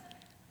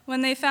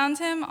When they found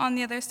him on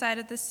the other side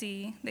of the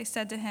sea, they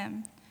said to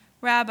him,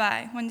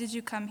 "Rabbi, when did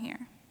you come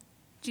here?"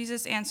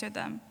 Jesus answered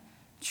them,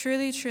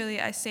 "Truly, truly,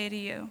 I say to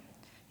you,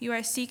 you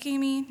are seeking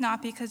me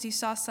not because you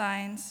saw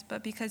signs,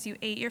 but because you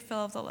ate your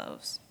fill of the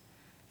loaves.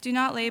 Do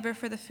not labor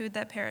for the food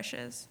that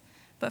perishes,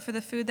 but for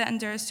the food that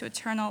endures to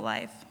eternal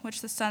life,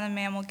 which the Son of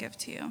Man will give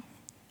to you.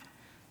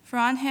 For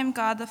on him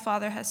God the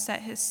Father has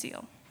set his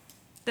seal."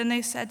 Then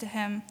they said to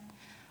him,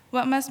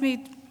 What must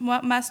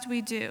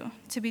we do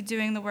to be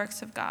doing the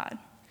works of God?"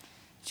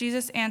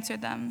 Jesus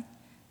answered them,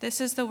 "This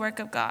is the work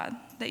of God,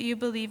 that you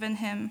believe in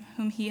him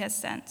whom he has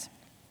sent."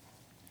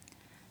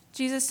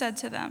 Jesus said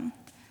to them,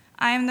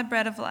 "I am the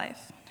bread of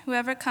life.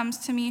 Whoever comes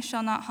to me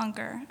shall not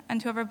hunger,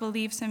 and whoever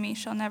believes in me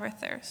shall never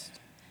thirst.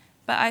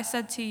 But I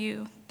said to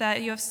you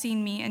that you have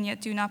seen me and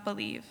yet do not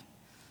believe.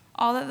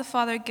 All that the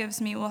Father gives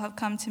me will have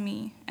come to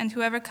me, and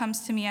whoever comes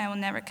to me I will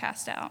never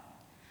cast out.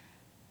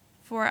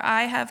 For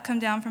I have come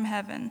down from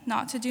heaven,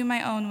 not to do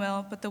my own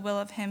will, but the will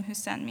of him who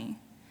sent me.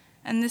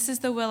 And this is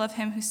the will of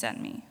him who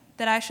sent me,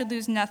 that I should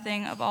lose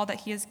nothing of all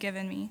that he has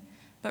given me,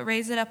 but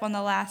raise it up on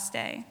the last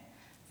day.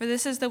 For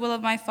this is the will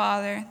of my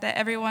Father, that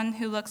everyone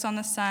who looks on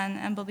the Son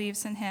and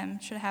believes in him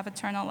should have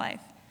eternal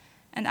life,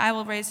 and I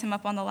will raise him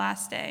up on the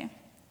last day."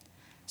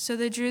 So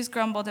the Jews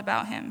grumbled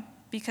about him,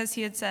 because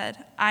he had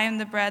said, "I am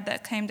the bread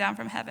that came down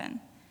from heaven."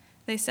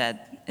 They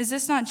said, "Is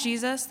this not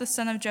Jesus, the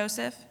son of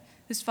Joseph,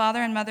 whose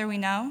father and mother we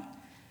know?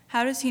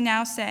 How does he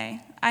now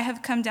say, 'I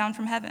have come down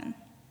from heaven'?"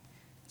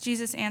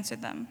 Jesus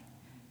answered them,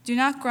 "Do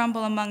not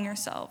grumble among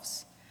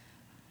yourselves.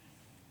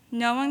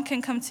 No one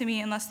can come to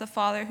me unless the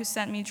Father who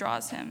sent me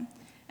draws him,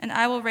 and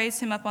I will raise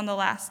him up on the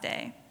last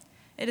day.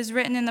 It is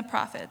written in the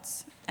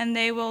prophets, and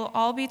they will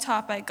all be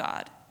taught by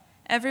God.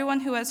 Everyone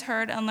who has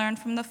heard and learned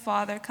from the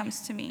Father comes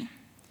to me.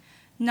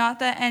 Not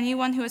that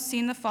anyone who has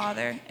seen the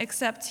Father,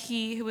 except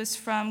he who is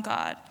from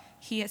God,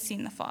 he has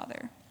seen the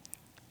Father.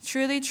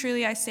 Truly,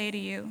 truly, I say to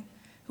you,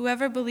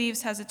 whoever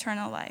believes has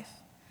eternal life.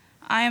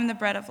 I am the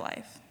bread of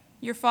life.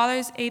 Your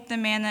fathers ate the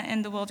manna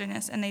in the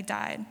wilderness, and they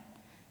died.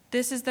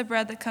 This is the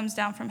bread that comes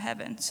down from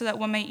heaven, so that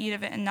one may eat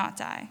of it and not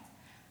die.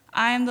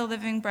 I am the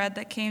living bread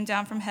that came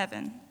down from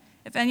heaven.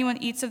 If anyone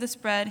eats of this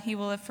bread, he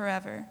will live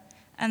forever.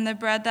 And the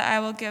bread that I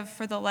will give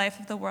for the life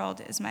of the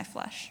world is my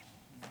flesh."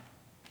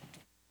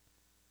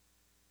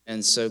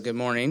 And so, good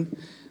morning.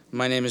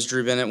 My name is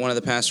Drew Bennett, one of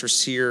the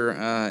pastors here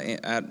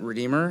at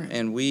Redeemer,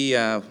 and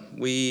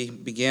we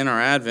begin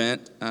our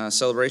Advent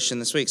celebration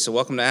this week. So,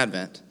 welcome to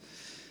Advent.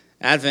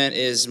 Advent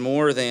is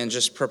more than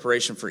just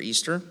preparation for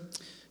Easter.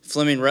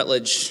 Fleming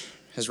Rutledge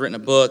has written a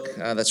book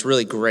that's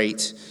really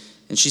great,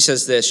 and she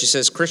says this. She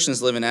says,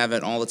 "Christians live in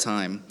Advent all the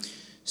time.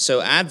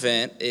 So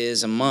Advent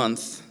is a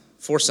month,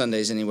 4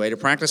 Sundays anyway, to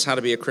practice how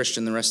to be a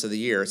Christian the rest of the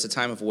year. It's a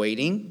time of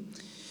waiting,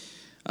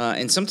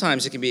 and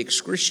sometimes it can be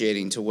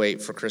excruciating to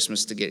wait for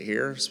Christmas to get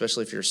here,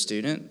 especially if you're a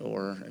student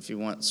or if you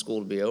want school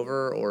to be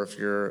over or if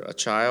you're a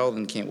child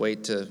and can't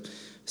wait to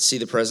see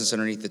the presents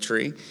underneath the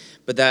tree.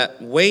 But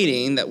that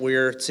waiting that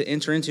we're to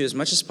enter into as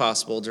much as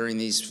possible during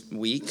these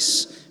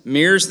weeks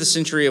mirrors the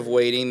century of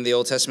waiting the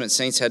Old Testament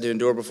saints had to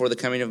endure before the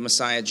coming of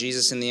Messiah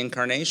Jesus in the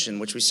Incarnation,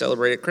 which we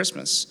celebrate at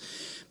Christmas.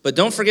 But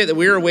don't forget that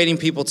we are awaiting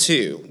people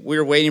too. We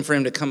are waiting for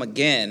him to come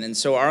again. And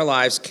so our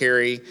lives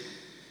carry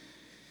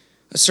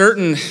a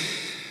certain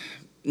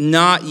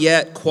not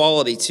yet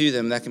quality to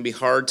them that can be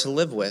hard to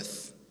live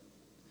with.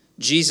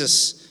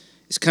 Jesus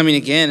is coming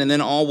again, and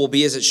then all will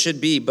be as it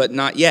should be, but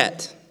not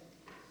yet.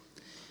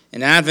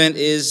 And Advent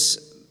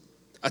is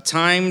a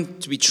time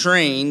to be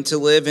trained to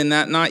live in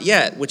that not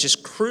yet, which is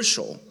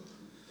crucial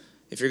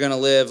if you're going to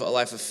live a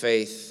life of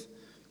faith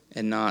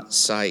and not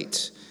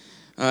sight.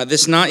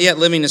 This not yet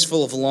living is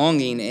full of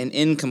longing and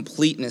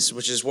incompleteness,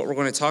 which is what we're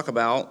going to talk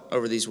about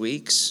over these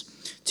weeks.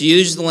 To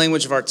use the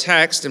language of our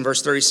text in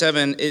verse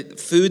 37,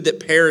 food that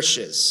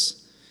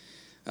perishes,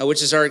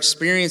 which is our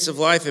experience of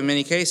life in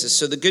many cases.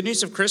 So the good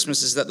news of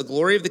Christmas is that the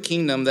glory of the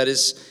kingdom that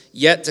is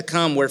yet to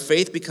come, where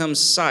faith becomes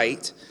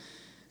sight,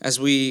 as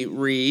we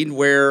read,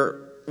 where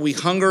we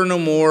hunger no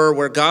more,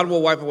 where God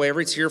will wipe away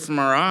every tear from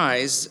our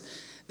eyes,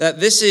 that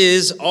this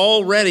is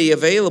already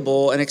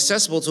available and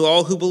accessible to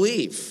all who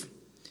believe.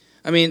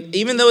 I mean,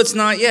 even though it's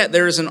not yet,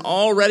 there is an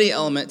already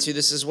element to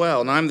this as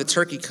well. And I'm the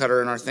turkey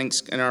cutter in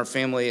our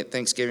family at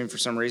Thanksgiving for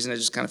some reason. It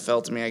just kind of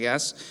fell to me, I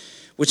guess,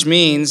 which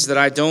means that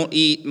I don't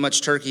eat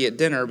much turkey at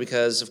dinner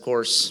because, of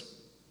course,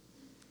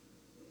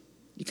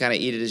 you kind of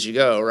eat it as you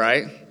go,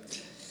 right?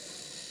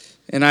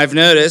 And I've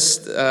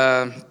noticed,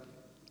 a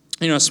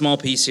small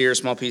piece here, a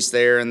small piece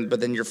there,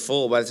 but then you're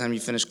full by the time you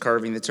finish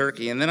carving the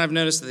turkey. And then I've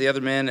noticed that the other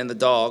men and the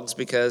dogs,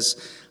 because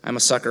I'm a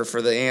sucker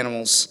for the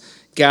animals,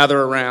 gather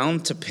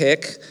around to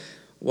pick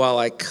while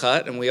I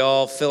cut, and we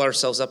all fill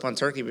ourselves up on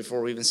turkey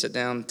before we even sit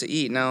down to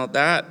eat. Now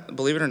that,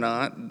 believe it or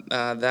not,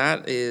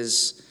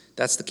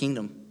 that's the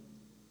kingdom.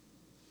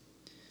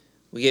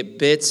 We get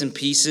bits and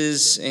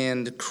pieces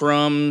and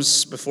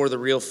crumbs before the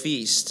real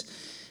feast.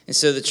 And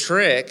so the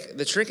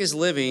trick is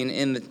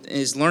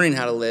learning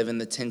how to live in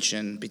the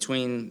tension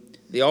between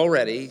the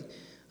already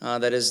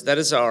that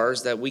is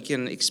ours, that we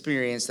can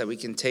experience, that we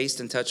can taste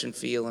and touch and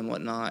feel and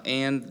whatnot,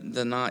 and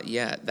the not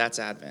yet. That's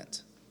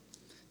Advent.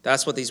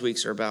 That's what these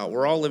weeks are about.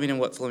 We're all living in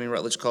what Fleming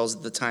Rutledge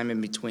calls the time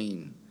in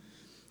between.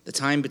 The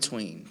time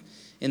between.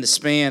 In the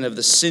span of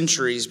the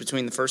centuries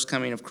between the first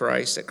coming of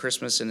Christ at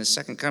Christmas and his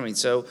second coming.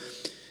 So,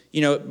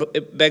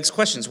 it begs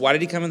questions. Why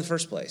did he come in the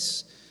first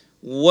place?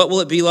 What will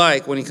it be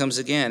like when he comes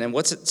again? And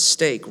what's at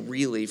stake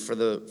really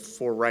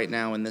for right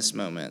now in this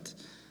moment?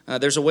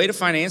 There's a way to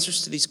find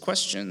answers to these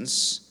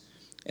questions.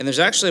 And there's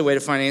actually a way to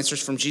find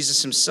answers from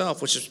Jesus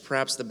himself, which is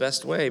perhaps the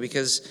best way,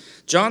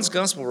 because John's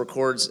gospel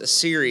records a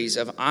series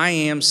of I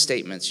am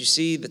statements. You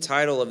see, the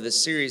title of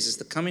this series is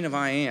The Coming of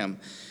I Am.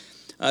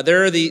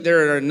 There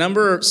are a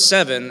number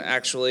 7,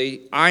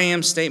 actually, I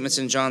am statements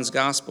in John's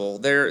gospel.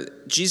 They're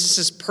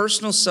Jesus'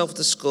 personal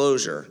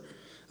self-disclosure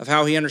of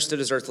how he understood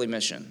his earthly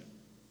mission.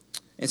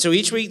 And so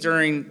each week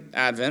during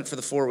Advent, for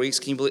the 4 weeks,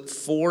 can you believe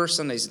 4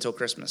 Sundays until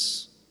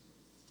Christmas?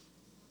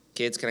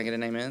 Kids, can I get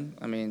an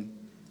amen?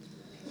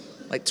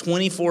 Like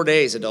 24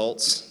 days,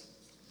 adults.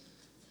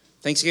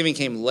 Thanksgiving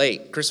came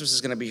late. Christmas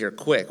is going to be here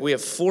quick. We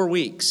have 4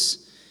 weeks.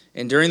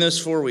 And during those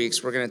 4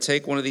 weeks, we're going to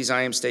take one of these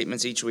I am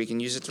statements each week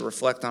and use it to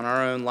reflect on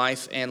our own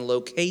life and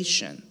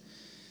location.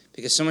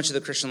 Because so much of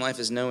the Christian life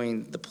is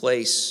knowing the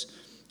place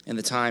and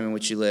the time in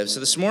which you live. So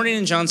this morning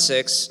in John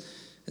 6,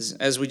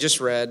 as we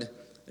just read,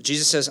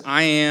 Jesus says,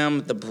 I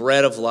am the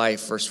bread of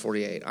life, verse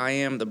 48. I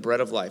am the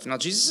bread of life. Now,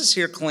 Jesus is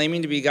here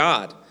claiming to be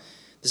God.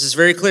 This is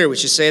very clear. We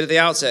should say it at the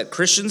outset.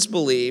 Christians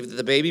believe that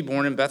the baby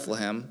born in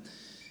Bethlehem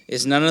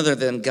is none other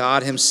than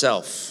God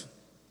himself.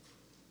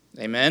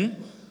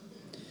 Amen?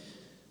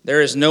 There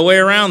is no way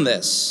around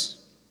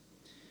this.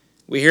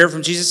 We hear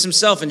from Jesus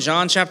himself in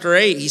John chapter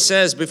 8. He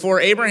says, before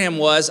Abraham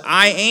was,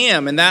 I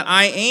am. And that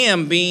I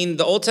am being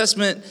the Old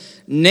Testament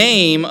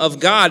name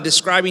of God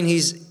describing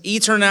his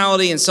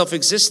eternality and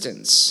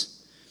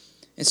self-existence.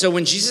 And so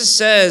when Jesus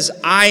says,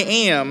 I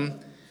am,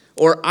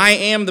 or I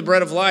am the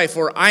bread of life,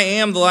 or I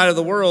am the light of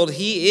the world,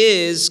 he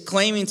is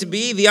claiming to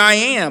be the I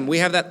am. We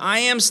have that I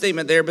am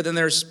statement there, but then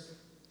there's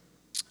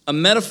a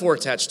metaphor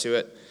attached to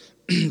it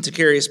to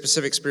carry a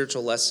specific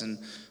spiritual lesson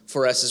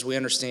for us as we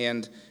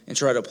understand and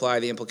try to apply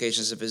the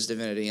implications of his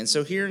divinity. And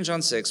so here in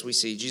John 6, we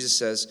see Jesus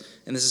says,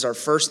 and this is our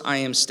first I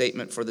am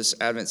statement for this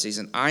Advent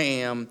season, I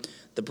am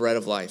the bread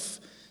of life.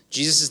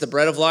 Jesus is the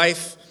bread of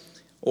life,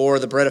 or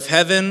the bread of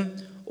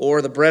heaven,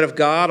 or the bread of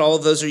God. All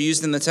of those are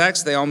used in the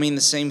text. They all mean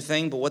the same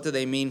thing, but what do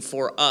they mean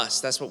for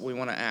us? That's what we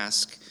want to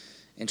ask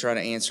and try to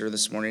answer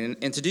this morning.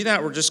 And to do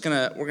that, we're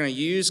gonna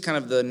use kind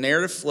of the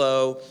narrative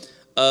flow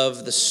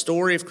of the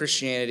story of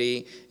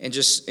Christianity and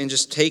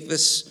just take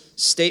this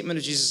statement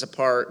of Jesus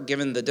apart,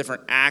 given the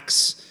different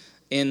acts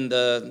in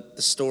the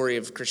story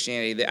of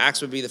Christianity. The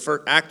acts would be the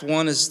first. Act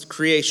 1 is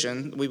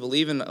creation. We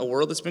believe in a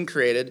world that's been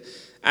created.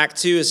 Act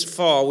 2 is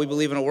fall. We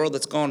believe in a world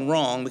that's gone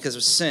wrong because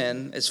of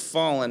sin, is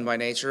fallen by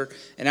nature.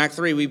 And Act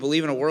 3, we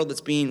believe in a world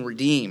that's being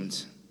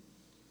redeemed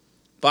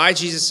by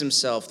Jesus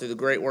himself through the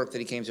great work that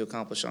he came to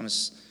accomplish on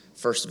his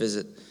first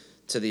visit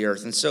to the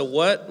earth. And so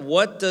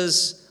what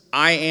does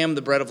I am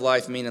the bread of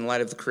life mean in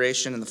light of the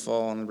creation and the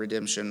fall and the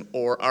redemption,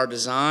 or our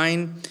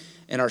design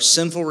and our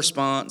sinful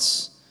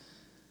response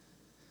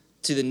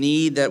to the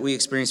need that we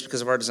experience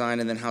because of our design,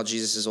 and then how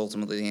Jesus is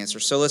ultimately the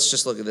answer. So let's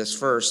just look at this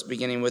first,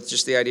 beginning with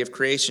just the idea of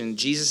creation.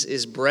 Jesus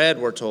is bread,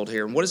 we're told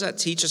here. And what does that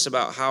teach us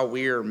about how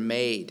we're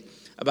made,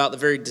 about the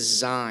very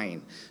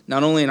design,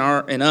 not only in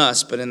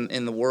us, but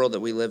in the world that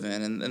we live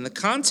in? And the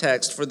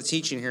context for the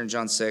teaching here in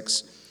John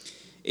 6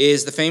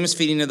 is the famous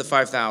feeding of the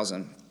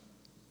 5,000.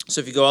 So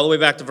if you go all the way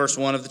back to verse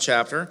 1 of the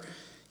chapter,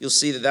 you'll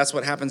see that that's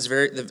what happens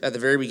at the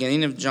very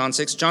beginning of John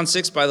 6. John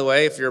 6, by the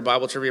way, if you're a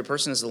Bible trivia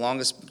person, is the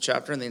longest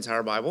chapter in the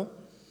entire Bible.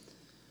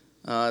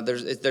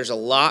 There's a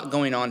lot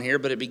going on here,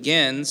 but it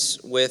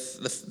begins with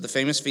the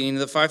famous feeding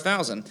of the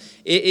 5,000.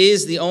 It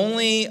is the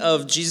only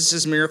of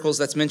Jesus' miracles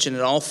that's mentioned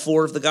in all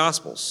 4 of the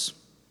Gospels,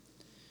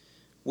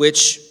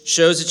 which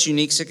shows its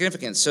unique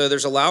significance. So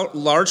there's a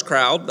large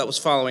crowd that was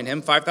following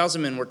him.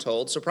 5,000 men were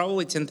told, so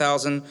probably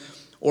 10,000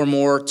 or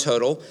more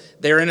total.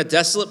 They're in a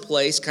desolate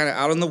place, kind of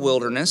out in the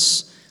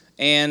wilderness.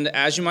 And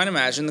as you might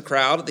imagine, the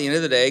crowd at the end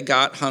of the day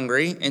got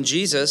hungry, and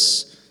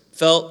Jesus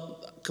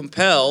felt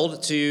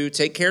compelled to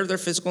take care of their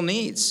physical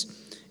needs.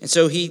 And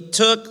so he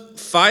took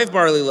 5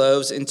 barley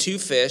loaves and 2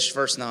 fish,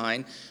 verse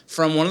 9,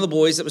 from one of the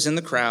boys that was in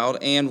the crowd,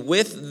 and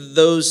with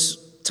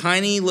those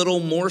tiny little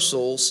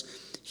morsels,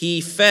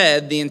 he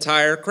fed the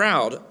entire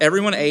crowd.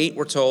 Everyone ate,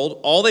 we're told,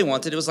 all they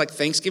wanted. It was like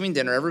Thanksgiving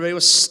dinner. Everybody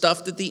was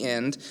stuffed at the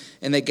end,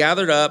 and they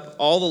gathered up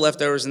all the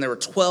leftovers, and there were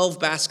 12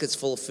 baskets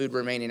full of food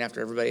remaining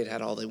after everybody had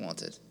had all they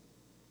wanted.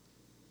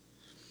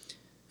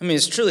 I mean,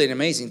 it's truly an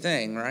amazing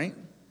thing, right?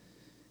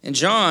 And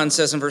John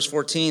says in verse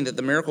 14 that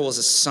the miracle was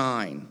a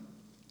sign.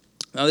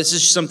 Now, this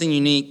is something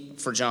unique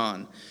for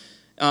John.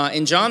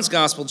 In John's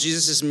gospel,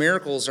 Jesus'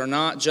 miracles are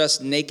not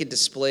just naked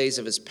displays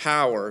of his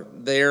power.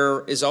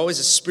 There is always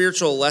a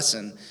spiritual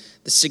lesson.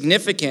 The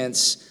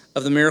significance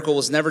of the miracle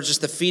was never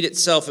just the feat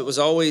itself. It was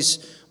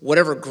always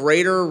whatever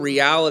greater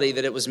reality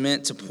that it was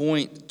meant to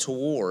point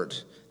toward.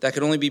 that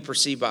could only be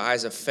perceived by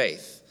eyes of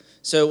faith.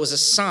 So it was a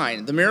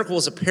sign. The miracle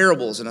was a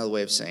parable is another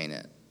way of saying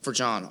it for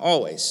John,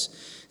 always.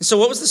 And so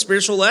what was the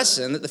spiritual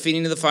lesson that the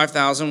feeding of the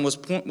 5,000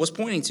 was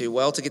pointing to?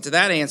 Well, to get to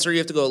that answer, you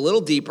have to go a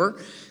little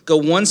deeper, go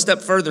one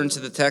step further into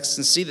the text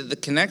and see that the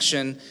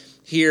connection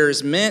here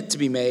is meant to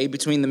be made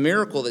between the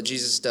miracle that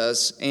Jesus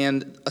does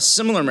and a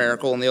similar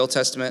miracle in the Old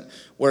Testament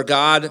where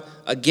God,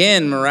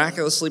 again,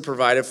 miraculously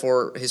provided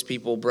for his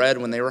people bread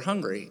when they were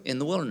hungry in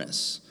the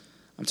wilderness.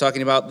 I'm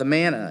talking about the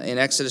manna in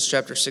Exodus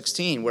chapter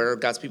 16, where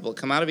God's people had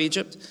come out of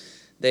Egypt.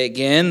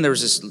 There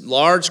was this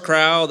large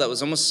crowd that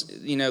was almost,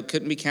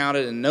 couldn't be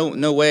counted, and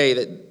no way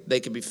that they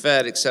could be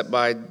fed except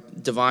by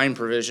divine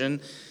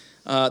provision.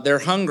 They're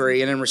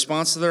hungry, and in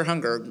response to their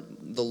hunger,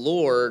 the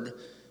Lord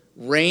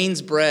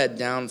rains bread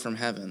down from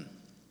heaven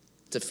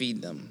to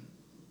feed them.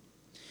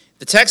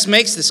 The text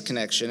makes this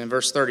connection in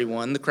verse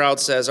 31. The crowd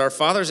says, "Our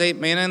fathers ate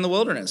manna in the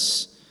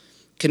wilderness,"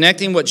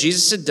 connecting what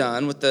Jesus had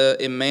done with the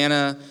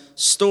manna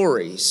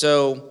story.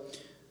 So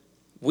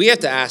we have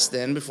to ask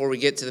then, before we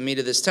get to the meat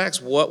of this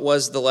text, what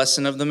was the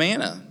lesson of the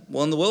manna?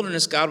 Well, in the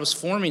wilderness, God was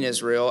forming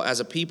Israel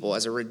as a people,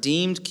 as a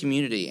redeemed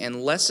community.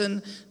 And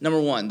lesson number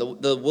one,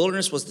 the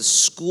wilderness was the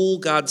school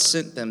God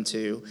sent them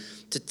to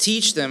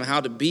teach them how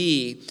to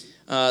be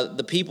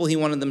the people he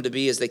wanted them to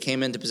be as they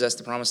came in to possess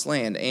the promised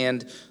land.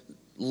 And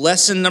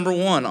lesson number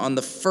one on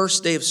the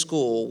first day of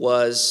school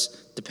was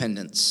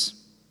dependence.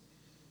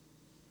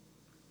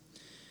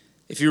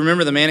 If you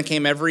remember, the manna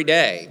came every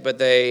day, but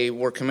they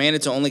were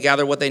commanded to only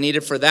gather what they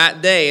needed for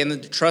that day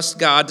and to trust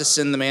God to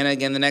send the manna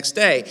again the next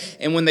day.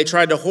 And when they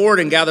tried to hoard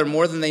and gather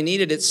more than they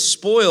needed, it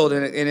spoiled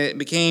and it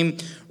became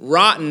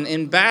rotten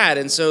and bad.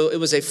 And so it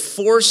was a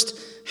forced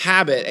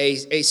habit,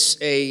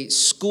 a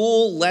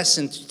school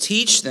lesson to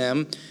teach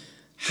them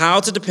how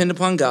to depend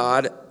upon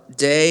God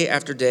day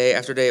after day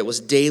after day. It was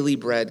daily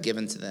bread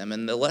given to them.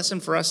 And the lesson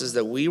for us is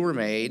that we were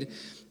made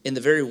in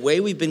the very way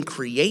we've been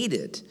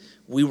created.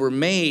 We were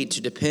made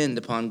to depend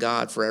upon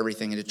God for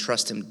everything and to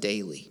trust him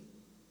daily.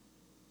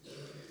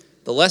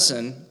 The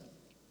lesson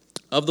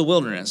of the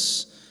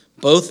wilderness,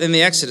 both in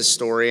the Exodus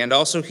story and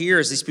also here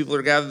as these people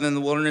are gathered in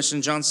the wilderness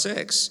in John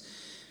 6,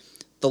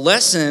 the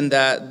lesson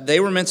that they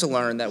were meant to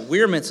learn, that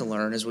we're meant to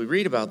learn as we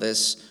read about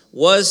this,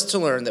 was to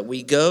learn that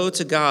we go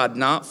to God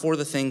not for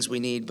the things we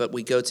need, but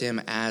we go to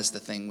him as the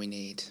thing we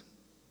need.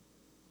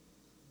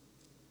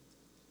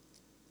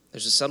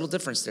 There's a subtle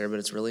difference there, but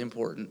it's really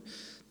important.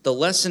 The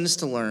lesson is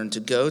to learn to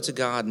go to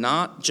God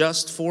not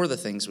just for the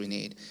things we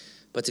need,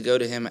 but to go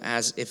to him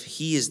as if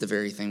he is the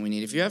very thing we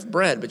need. If you have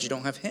bread, but you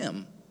don't have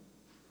him,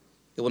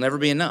 it will never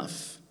be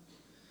enough.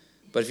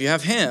 But if you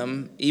have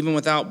him, even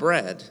without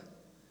bread,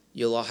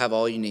 you'll have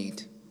all you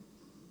need.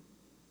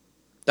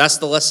 That's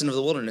the lesson of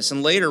the wilderness.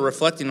 And later,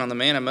 reflecting on the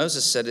manna,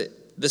 Moses said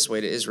it this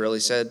way to Israel. He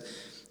said,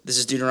 this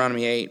is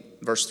Deuteronomy 8,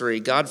 verse 3,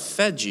 "God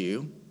fed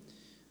you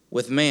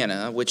with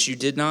manna, which you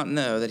did not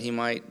know, that he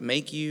might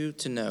make you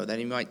to know," that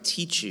he might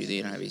teach you, the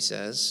NIV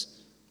says,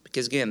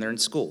 because again, they're in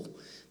school,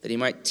 that he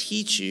might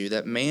teach you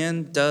that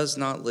man does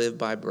not live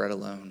by bread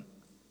alone,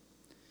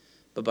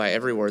 but by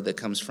every word that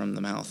comes from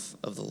the mouth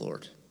of the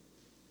Lord.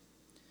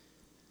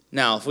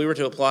 Now, if we were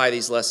to apply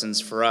these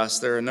lessons for us,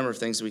 there are a number of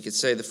things that we could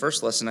say. The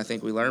first lesson I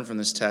think we learn from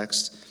this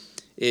text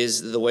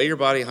is the way your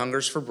body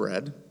hungers for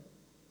bread,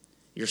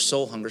 your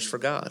soul hungers for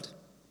God.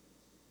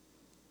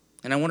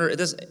 And I wonder, it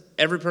does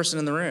every person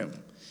in the room.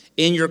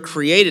 In your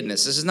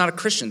createdness, this is not a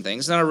Christian thing.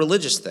 It's not a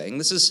religious thing.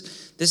 This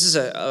is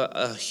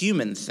a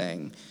human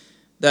thing.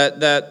 That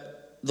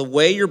the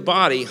way your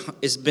body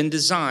has been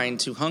designed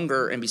to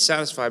hunger and be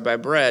satisfied by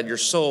bread, your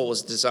soul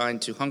was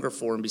designed to hunger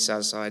for and be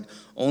satisfied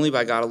only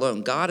by God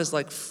alone. God is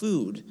like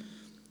food.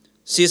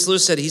 C.S.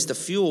 Lewis said he's the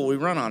fuel we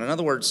run on. In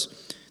other words,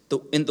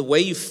 in the way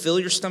you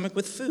fill your stomach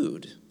with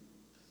food,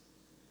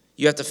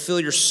 you have to fill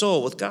your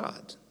soul with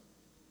God.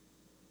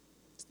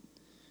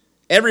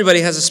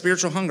 Everybody has a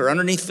spiritual hunger.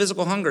 Underneath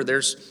physical hunger,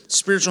 there's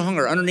spiritual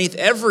hunger. Underneath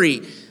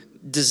every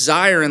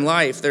desire in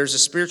life, there's a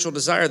spiritual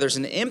desire. There's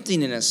an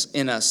emptiness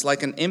in us,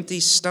 like an empty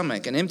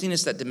stomach, an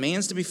emptiness that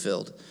demands to be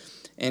filled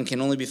and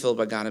can only be filled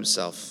by God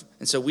himself.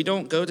 And so we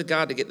don't go to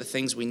God to get the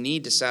things we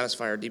need to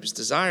satisfy our deepest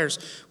desires.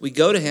 We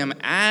go to him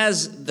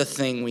as the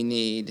thing we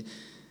need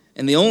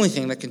and the only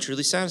thing that can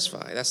truly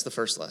satisfy. That's the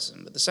first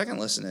lesson. But the second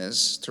lesson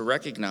is to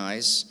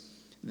recognize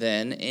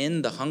then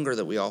in the hunger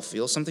that we all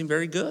feel something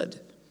very good.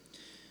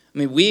 I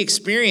mean, we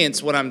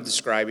experience what I'm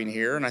describing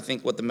here, and I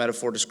think what the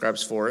metaphor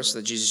describes for us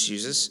that Jesus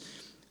uses.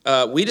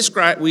 We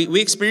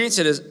experience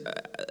it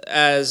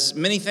as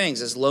many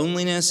things, as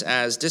loneliness,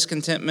 as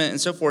discontentment,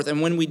 and so forth.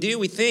 And when we do,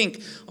 we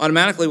think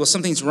automatically, well,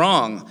 something's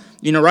wrong.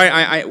 You know,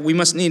 right? We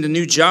must need a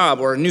new job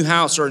or a new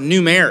house or a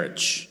new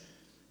marriage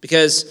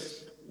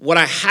because what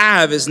I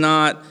have is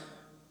not,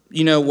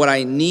 what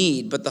I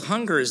need. But the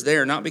hunger is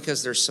there, not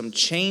because there's some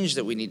change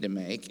that we need to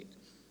make.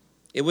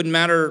 It wouldn't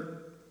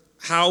matter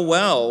how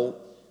well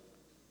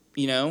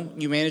you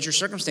manage your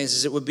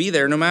circumstances, it would be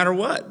there no matter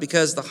what.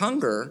 Because the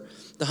hunger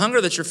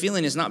that you're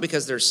feeling is not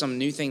because there's some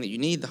new thing that you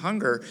need. The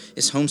hunger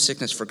is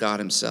homesickness for God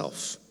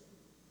himself.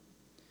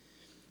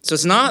 So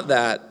it's not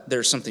that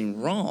there's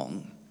something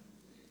wrong.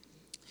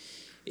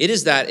 It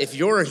is that if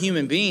you're a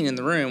human being in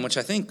the room, which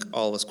I think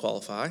all of us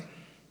qualify,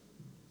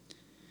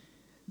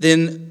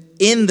 then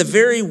in the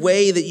very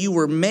way that you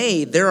were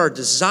made, there are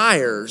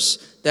desires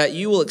that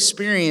you will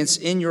experience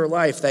in your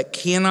life that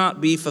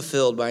cannot be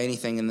fulfilled by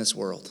anything in this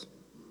world.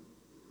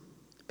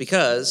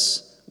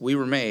 Because we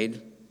were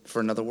made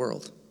for another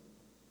world.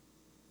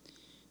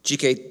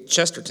 G.K.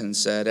 Chesterton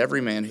said,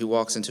 "Every man who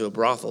walks into a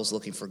brothel is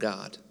looking for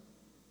God."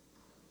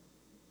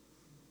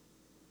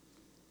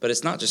 But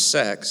it's not just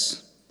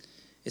sex.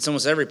 It's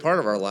almost every part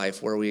of our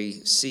life where we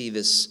see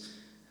this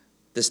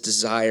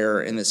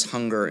desire and this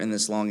hunger and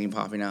this longing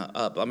popping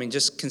up. I mean,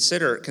 just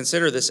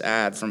consider this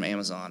ad from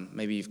Amazon.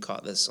 Maybe you've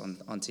caught this on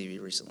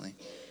TV recently.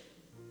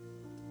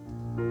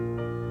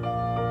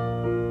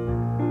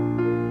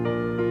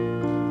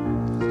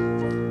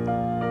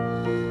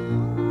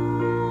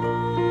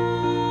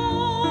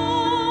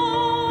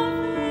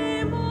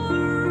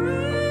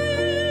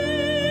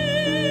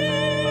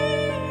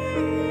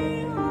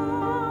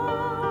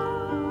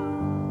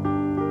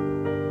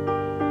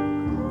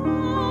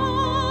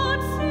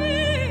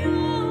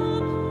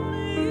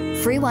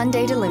 Free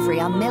one-day delivery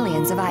on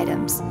millions of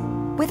items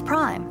with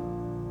Prime.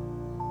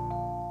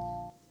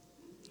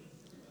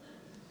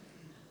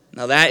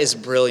 Now that is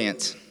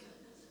brilliant.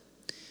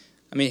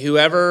 I mean,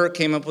 whoever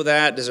came up with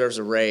that deserves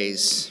a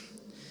raise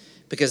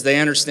because they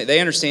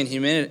understand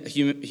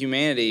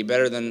humanity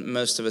better than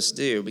most of us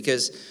do.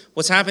 Because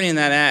what's happening in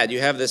that ad,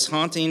 you have this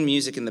haunting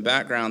music in the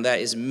background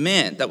that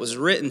was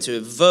written to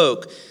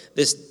evoke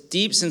this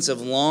deep sense of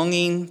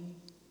longing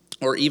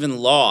or even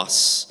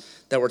loss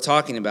that we're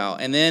talking about.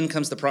 And then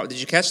comes the promise.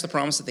 Did you catch the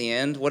promise at the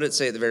end? What did it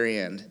say at the very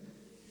end?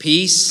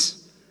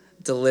 Peace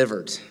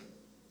delivered.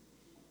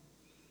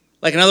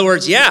 Like, in other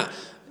words, yeah,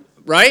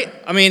 right?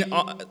 I mean,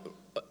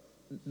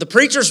 the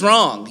preacher's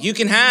wrong. You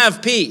can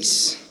have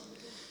peace.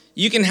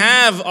 You can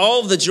have all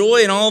of the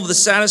joy and all of the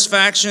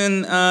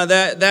satisfaction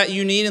that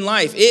you need in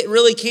life. It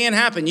really can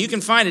happen. You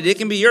can find it. It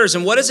can be yours.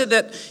 And what is it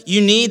that you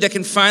need that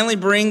can finally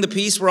bring the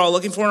peace we're all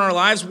looking for in our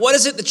lives? What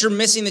is it that you're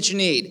missing that you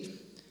need?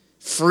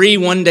 Free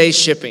one-day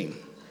shipping.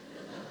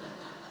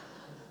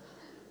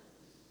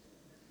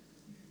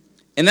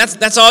 And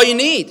that's all you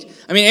need.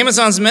 I mean,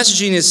 Amazon's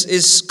messaging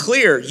is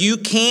clear. You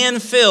can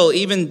fill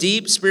even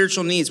deep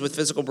spiritual needs with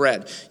physical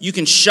bread. You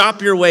can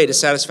shop your way to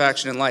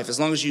satisfaction in life as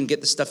long as you can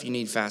get the stuff you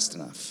need fast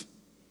enough.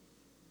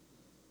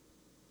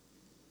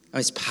 I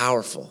mean, it's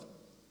powerful.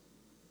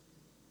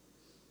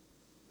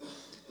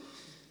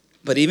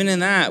 But even in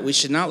that, we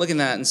should not look at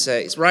that and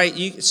say, "It's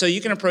right." So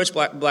you can approach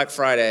Black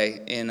Friday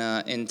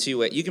in two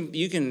ways.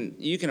 You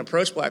can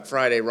approach Black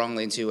Friday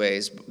wrongly in two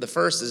ways. The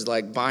first is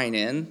like buying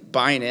in.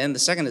 The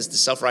second is to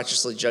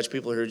self-righteously judge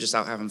people who are just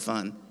out having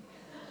fun.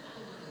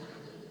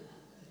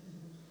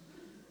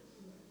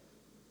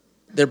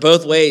 They're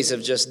both ways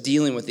of just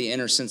dealing with the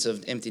inner sense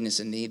of emptiness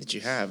and need that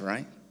you have,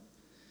 right?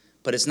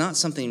 But it's not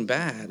something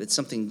bad. It's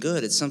something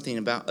good. It's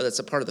something that's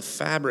a part of the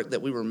fabric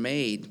that we were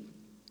made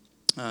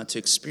to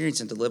experience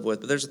and to live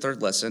with. But there's a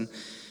third lesson.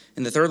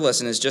 And the third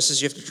lesson is just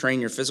as you have to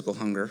train your physical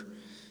hunger,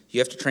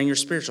 you have to train your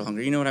spiritual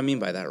hunger. You know what I mean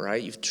by that,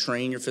 right? You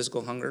train your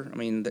physical hunger. I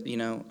mean,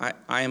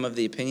 I am of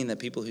the opinion that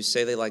people who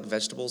say they like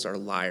vegetables are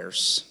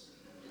liars.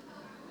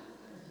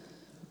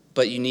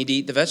 But you need to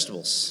eat the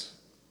vegetables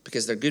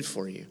because they're good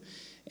for you.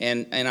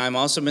 And I've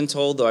also been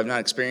told, though I've not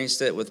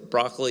experienced it with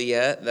broccoli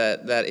yet,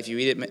 that if you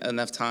eat it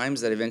enough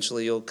times, that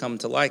eventually you'll come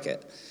to like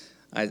it.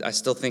 I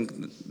still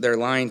think they're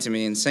lying to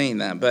me in saying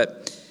that.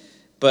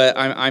 But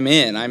I'm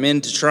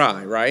in to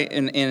try, right?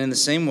 And in the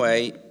same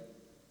way,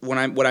 what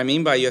I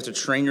mean by you have to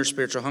train your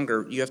spiritual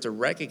hunger, you have to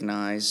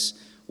recognize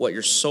what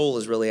your soul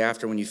is really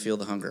after when you feel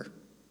the hunger.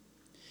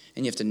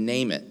 And you have to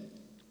name it.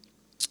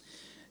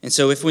 And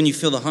so when you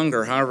feel the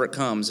hunger, however it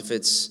comes,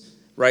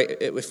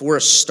 if we're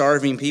a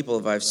starving people,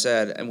 as I've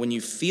said, and when you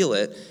feel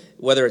it,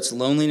 whether it's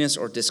loneliness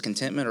or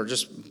discontentment or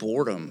just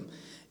boredom,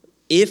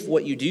 if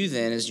what you do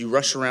then is you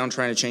rush around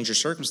trying to change your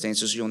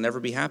circumstances, you'll never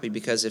be happy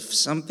because it's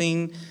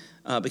something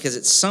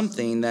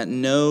that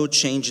no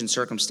change in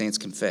circumstance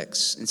can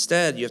fix.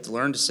 Instead, you have to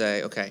learn to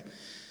say, okay,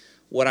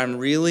 what I'm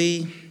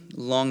really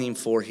longing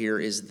for here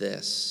is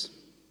this.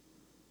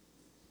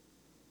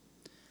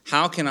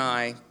 How can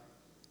I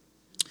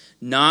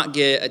not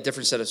get a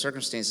different set of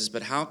circumstances,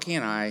 but how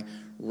can I,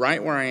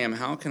 right where I am,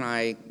 how can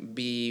I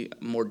be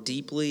more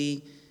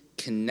deeply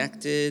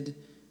connected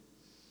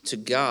to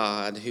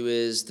God, who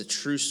is the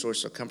true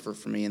source of comfort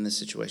for me in this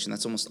situation?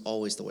 That's almost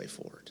always the way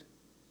forward,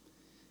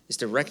 is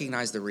to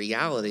recognize the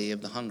reality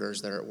of the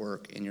hungers that are at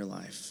work in your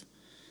life.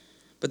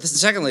 But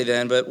secondly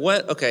then,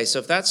 so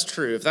if that's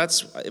true, if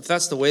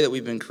that's the way that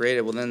we've been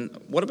created, well then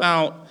what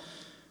about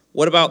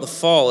the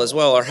fall as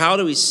well? Or how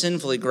do we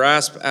sinfully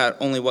grasp at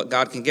only what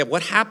God can give?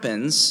 What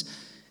happens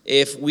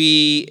if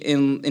we,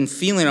 in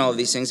feeling all of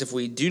these things, if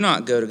we do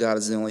not go to God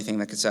as the only thing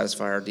that can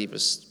satisfy our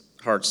deepest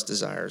heart's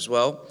desires?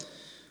 Well,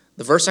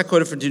 the verse I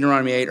quoted from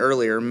Deuteronomy 8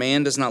 earlier,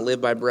 man does not live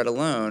by bread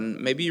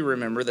alone. Maybe you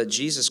remember that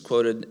Jesus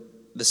quoted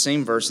the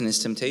same verse in his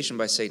temptation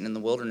by Satan in the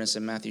wilderness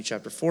in Matthew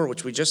chapter 4,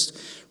 which we just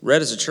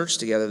read as a church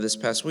together this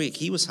past week.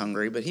 He was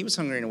hungry, but he was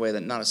hungry in a way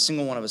that not a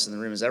single one of us in the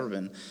room has ever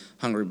been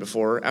hungry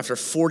before, after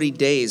 40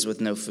 days with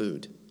no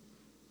food.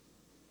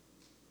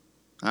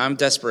 I'm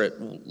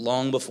desperate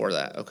long before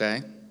that,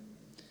 okay?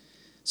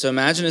 So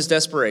imagine his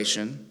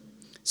desperation.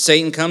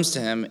 Satan comes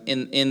to him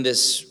in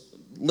this,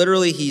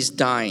 literally he's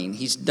dying.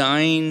 He's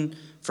dying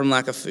from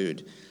lack of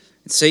food.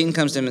 And Satan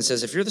comes to him and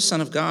says, if you're the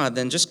Son of God,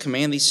 then just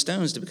command these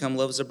stones to become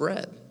loaves of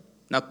bread.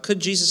 Now, could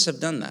Jesus have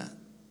done that?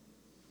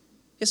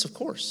 Yes, of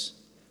course.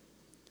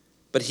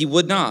 But he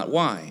would not.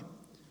 Why?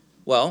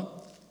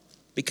 Well,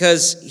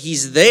 because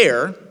he's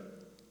there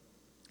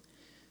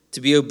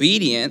to be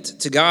obedient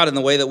to God in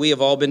the way that we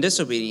have all been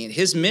disobedient.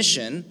 His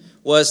mission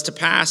was to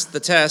pass the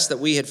test that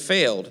we had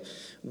failed.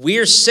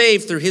 We're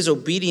saved through his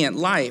obedient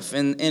life.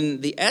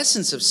 And the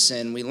essence of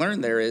sin, we learn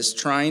there, is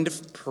trying to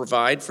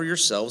provide for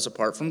yourselves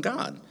apart from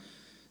God.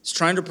 It's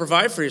trying to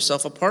provide for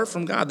yourself apart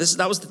from God.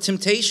 That was the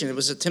temptation. It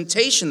was a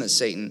temptation that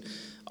Satan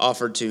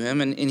offered to him,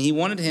 and he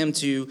wanted him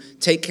to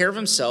take care of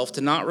himself,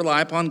 to not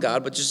rely upon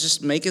God, but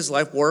just make his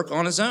life work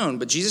on his own.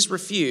 But Jesus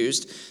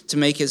refused to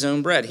make his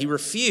own bread. He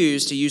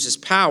refused to use his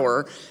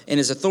power and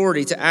his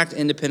authority to act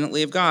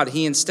independently of God.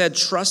 He instead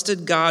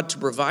trusted God to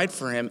provide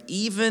for him,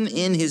 even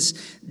in his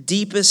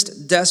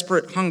deepest,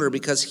 desperate hunger,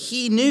 because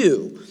he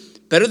knew,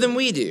 better than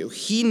we do,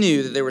 he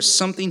knew that there was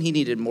something he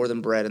needed more than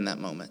bread in that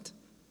moment.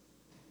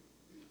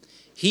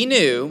 He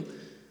knew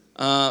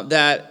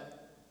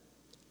that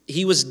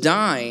he was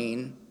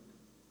dying,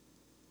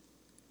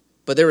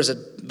 but there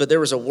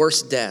was a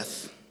worse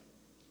death.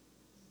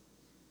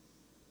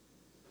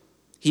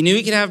 He knew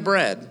he could have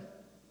bread,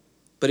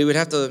 but he would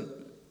have to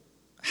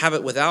have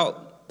it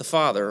without the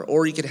Father,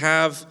 or he could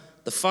have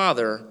the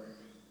Father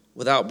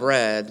without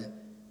bread,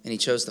 and he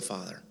chose the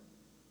Father,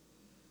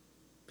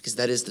 because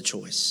that is the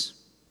choice.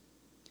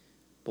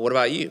 But what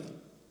about you?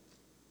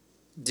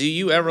 Do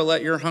you ever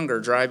let your hunger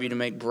drive you to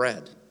make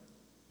bread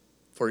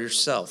for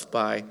yourself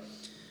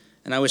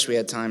and I wish we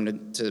had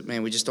time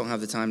to we just don't have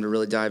the time to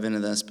really dive into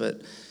this,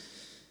 but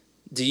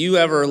do you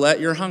ever let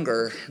your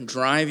hunger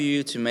drive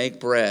you to make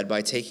bread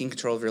by taking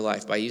control of your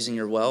life, by using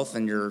your wealth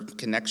and your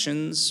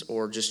connections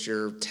or just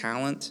your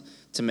talent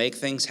to make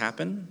things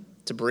happen,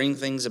 to bring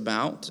things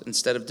about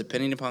instead of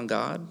depending upon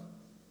God?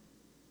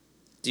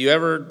 Do you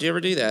ever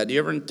do that? Do you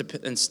ever,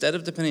 instead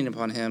of depending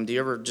upon him, do you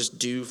ever just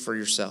do for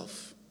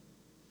yourself?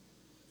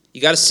 You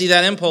got to see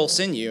that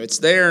impulse in you. It's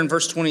there in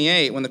verse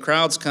 28 when the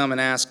crowds come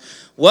and ask,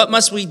 what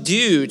must we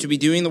do to be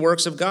doing the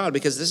works of God?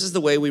 Because this is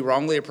the way we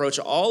wrongly approach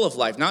all of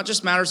life, not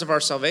just matters of our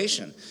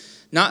salvation.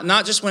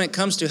 Not just when it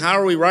comes to how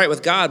are we right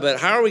with God,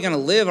 but how are we going to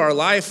live our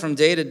life from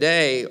day to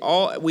day?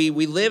 We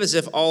live as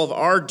if all of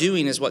our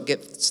doing is what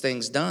gets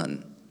things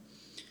done.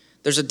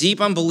 There's a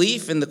deep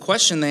unbelief in the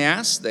question they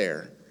ask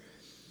there.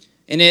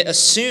 And it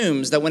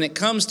assumes that when it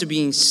comes to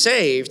being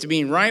saved, to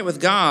being right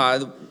with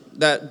God,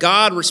 that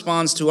God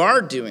responds to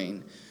our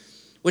doing,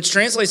 which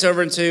translates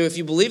over into, if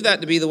you believe that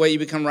to be the way you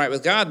become right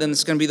with God, then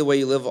it's going to be the way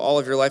you live all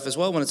of your life as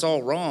well. When it's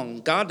all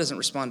wrong, God doesn't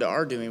respond to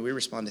our doing, we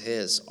respond to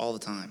his all the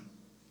time.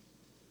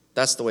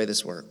 That's the way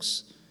this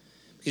works.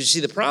 Because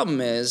you see, the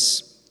problem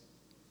is,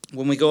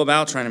 when we go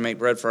about trying to make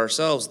bread for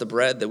ourselves, the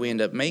bread that we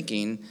end up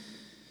making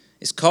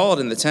is called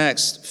in the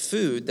text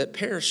food that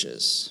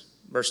perishes.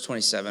 Verse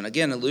 27,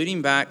 again,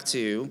 alluding back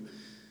to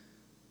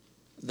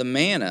the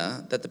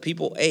manna that the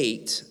people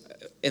ate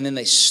and then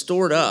they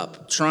stored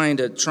up, trying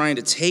to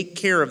take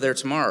care of their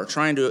tomorrow,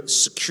 trying to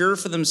secure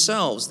for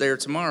themselves their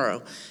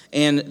tomorrow.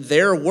 And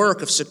their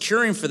work of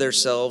securing for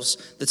themselves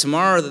the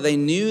tomorrow that they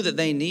knew that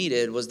they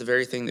needed was the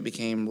very thing that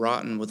became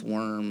rotten with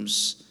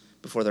worms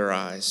before their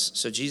eyes.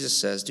 So Jesus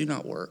says, do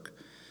not work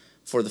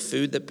for the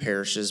food that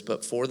perishes,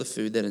 but for the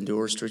food that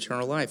endures to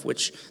eternal life,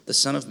 which the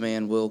Son of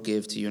Man will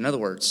give to you. In other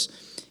words,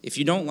 if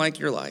you don't like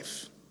your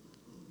life,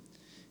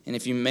 and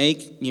if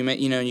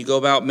you go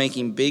about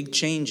making big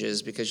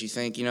changes because you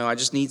think, I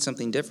just need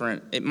something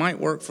different, it might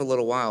work for a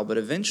little while, but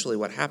eventually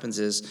what happens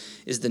is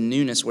the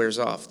newness wears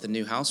off. The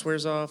new house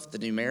wears off, the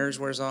new marriage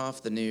wears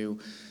off, the new,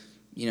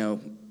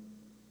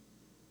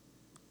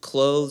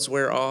 clothes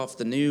wear off,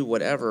 the new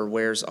whatever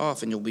wears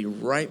off, and you'll be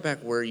right back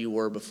where you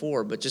were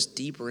before, but just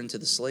deeper into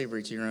the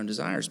slavery to your own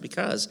desires,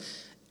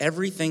 because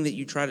everything that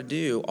you try to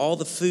do, all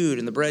the food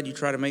and the bread you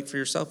try to make for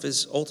yourself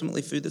is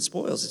ultimately food that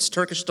spoils. It's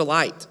Turkish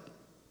delight.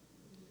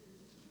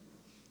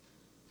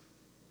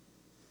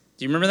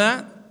 Do you remember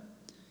that?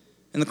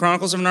 In the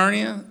Chronicles of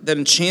Narnia? That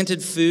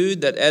enchanted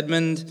food that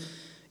Edmund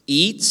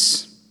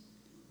eats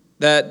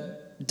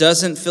that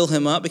doesn't fill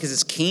him up because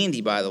it's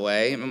candy, by the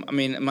way. I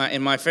mean,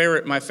 my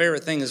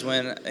favorite thing is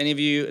when any of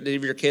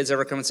your kids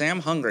ever come and say, I'm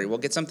hungry. Well,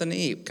 get something to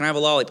eat. Can I have a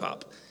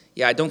lollipop?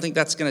 Yeah, I don't think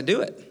that's going to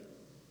do it.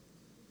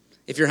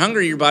 If you're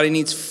hungry, your body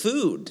needs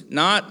food,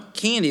 not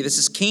candy. This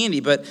is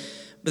candy, but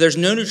there's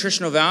no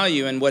nutritional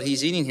value in what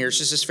he's eating here. It's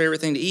just his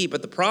favorite thing to eat.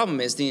 But the problem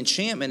is, the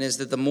enchantment is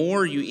that the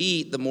more you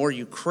eat, the more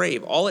you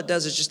crave. All it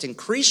does is just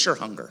increase your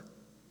hunger.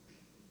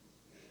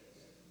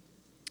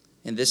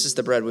 And this is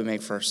the bread we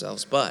make for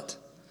ourselves. But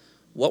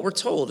what we're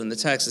told in the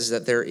text is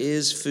that there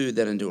is food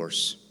that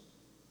endures.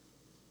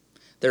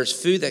 There's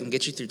food that can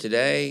get you through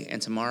today and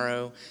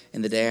tomorrow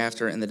and the day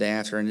after and the day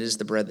after, and it is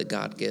the bread that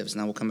God gives.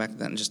 Now, we'll come back to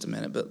that in just a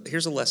minute, but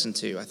here's a lesson,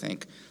 too, I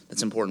think,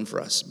 that's important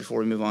for us before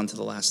we move on to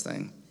the last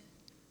thing.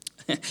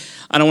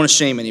 I don't want to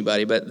shame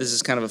anybody, but this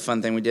is kind of a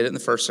fun thing. We did it in the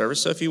first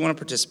service, so if you want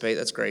to participate,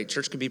 that's great.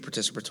 Church could be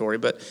participatory,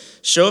 but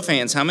show of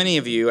hands, how many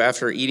of you,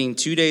 after eating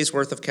 2 days'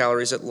 worth of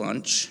calories at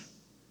lunch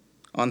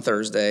on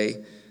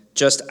Thursday,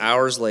 just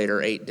hours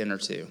later ate dinner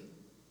too?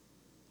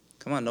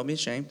 Come on, don't be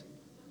ashamed.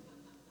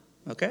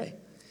 Okay.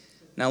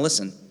 Now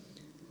listen,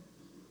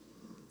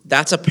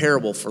 that's a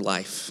parable for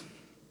life.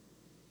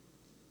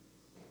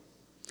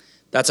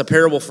 That's a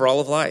parable for all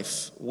of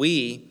life.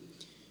 We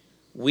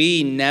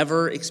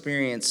never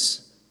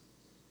experience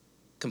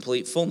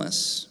complete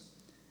fullness.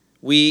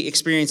 We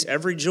experience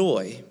every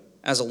joy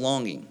as a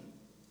longing,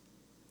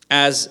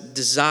 as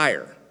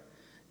desire,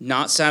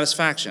 not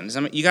satisfaction. I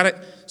mean,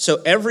 so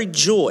every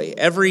joy,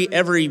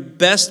 every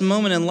best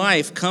moment in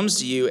life comes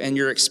to you, and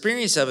your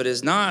experience of it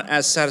is not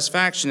as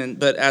satisfaction,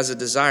 but as a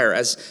desire,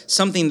 as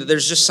something that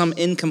there's just some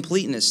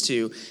incompleteness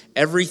to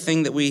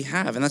everything that we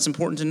have. And that's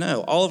important to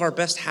know. All of our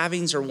best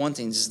havings or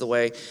wantings is the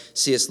way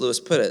C.S. Lewis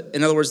put it.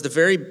 In other words, the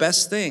very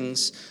best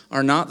things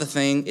are not the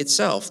thing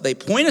itself. They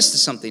point us to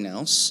something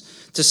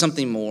else, to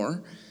something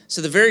more.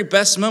 So the very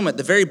best moment,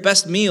 the very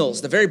best meals,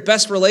 the very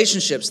best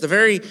relationships, the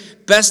very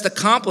best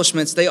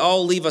accomplishments, they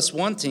all leave us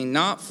wanting,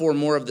 not for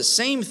more of the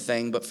same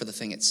thing, but for the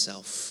thing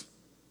itself.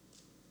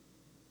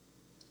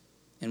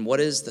 And what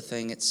is the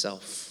thing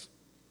itself?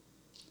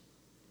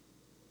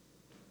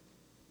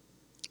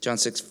 John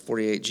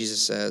 6:48,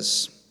 Jesus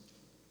says,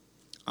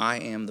 I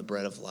am the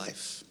bread of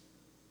life.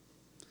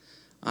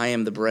 I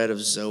am the bread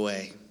of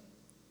Zoe.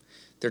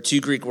 There are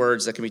two Greek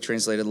words that can be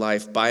translated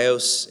life,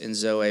 bios and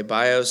Zoe.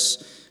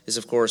 Bios is,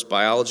 of course,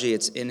 biology.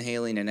 It's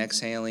inhaling and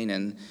exhaling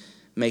and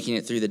making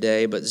it through the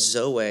day. But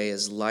Zoe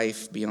is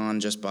life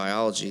beyond just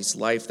biology. It's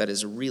life that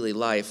is really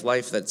life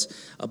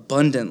that's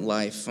abundant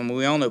life. I mean,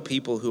 we all know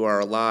people who are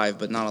alive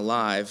but not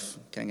alive.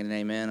 Can I get an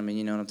amen? I mean,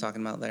 you know what I'm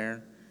talking about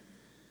there?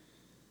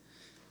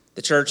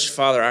 The church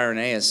father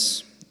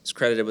Irenaeus is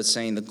credited with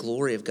saying the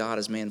glory of God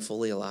is man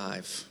fully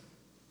alive.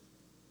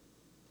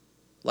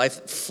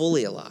 Life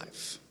fully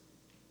alive.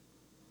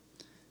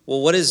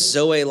 Well, what is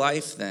Zoe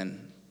life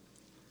then?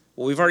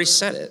 Well, we've already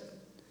said it,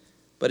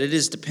 but it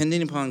is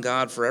depending upon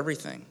God for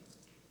everything.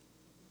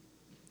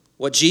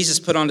 What Jesus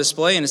put on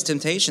display in his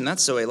temptation,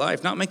 that's Zoe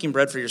life. Not making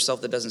bread for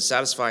yourself that doesn't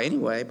satisfy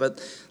anyway, but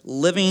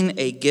living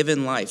a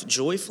given life,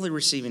 joyfully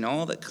receiving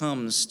all that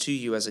comes to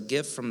you as a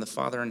gift from the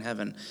Father in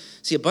heaven.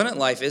 See, abundant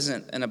life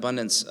isn't an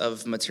abundance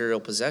of material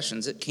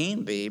possessions. It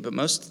can be, but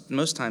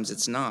most times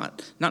it's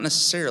not. Not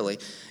necessarily.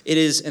 It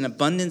is an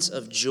abundance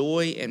of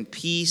joy and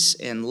peace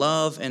and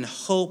love and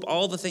hope,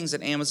 all the things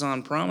that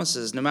Amazon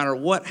promises, no matter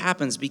what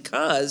happens,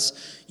 because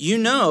you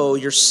know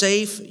you're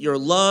safe, you're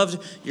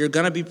loved, you're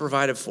going to be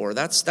provided for.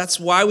 That's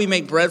why we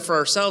make bread for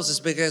ourselves, is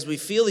because we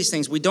feel these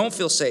things. We don't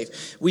feel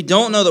safe. We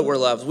don't know that we're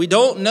loved. We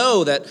don't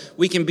know that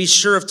we can be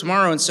sure of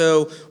tomorrow, and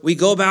so we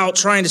go about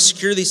trying to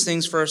secure these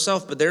things for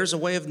ourselves. But there's a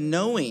way of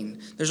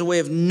knowing. There's a way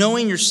of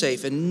knowing you're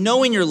safe and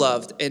knowing you're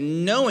loved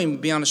and knowing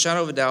beyond a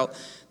shadow of a doubt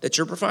that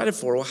you're provided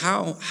for.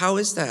 Well, how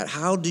is that?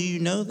 How do you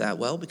know that?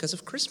 Well, because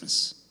of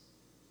Christmas.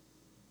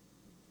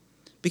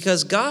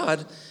 Because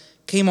God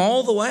came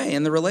all the way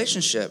in the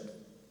relationship.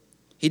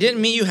 He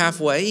didn't meet you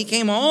halfway. He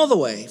came all the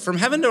way from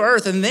heaven to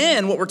earth. And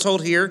then what we're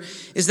told here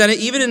is that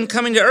even in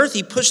coming to earth,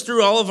 he pushed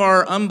through all of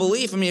our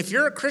unbelief. I mean, if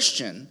you're a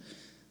Christian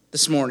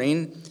this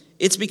morning,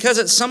 it's because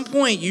at some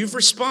point you've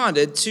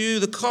responded to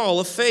the call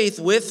of faith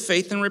with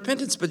faith and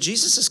repentance. But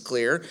Jesus is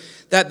clear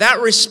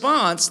that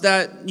response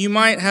that you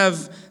might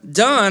have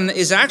done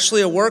is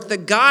actually a work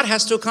that God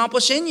has to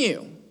accomplish in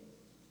you.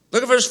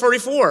 Look at verse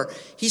 44.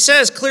 He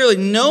says clearly,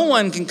 no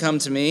one can come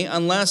to me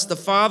unless the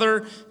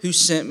Father who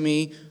sent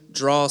me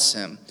draws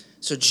him.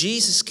 So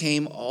Jesus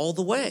came all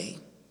the way.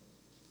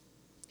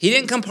 He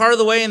didn't come part of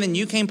the way and then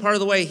you came part of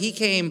the way. He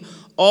came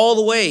all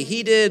the way.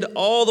 He did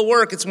all the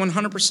work. It's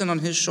 100% on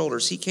his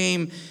shoulders. He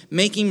came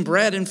making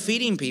bread and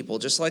feeding people,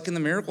 just like in the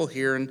miracle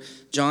here in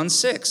John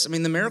 6. I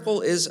mean, the miracle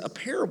is a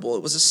parable.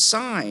 It was a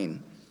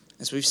sign,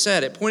 as we've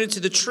said. It pointed to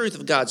the truth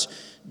of God's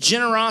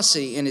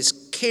generosity and his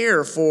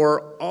care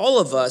for all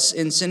of us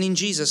in sending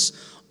Jesus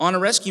on a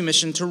rescue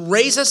mission to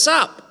raise us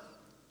up.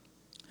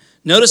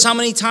 Notice how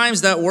many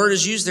times that word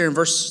is used there in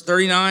verse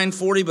 39,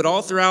 40, but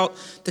all throughout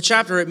the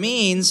chapter. It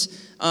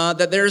means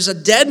that there's a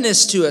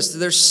deadness to us. That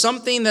there's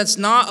something that's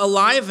not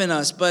alive in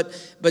us. But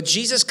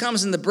Jesus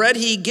comes and the bread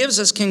he gives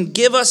us can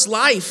give us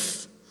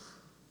life.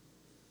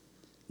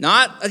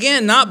 Not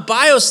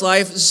bios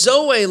life,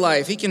 Zoe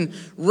life. He can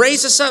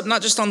raise us up,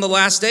 not just on the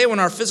last day when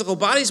our physical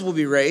bodies will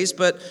be raised,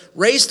 but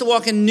raised to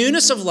walk in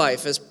newness of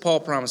life, as Paul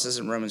promises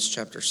in Romans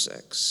chapter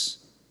 6.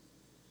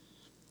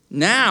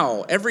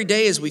 Now, every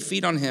day as we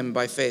feed on him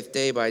by faith,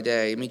 day by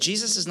day. I mean,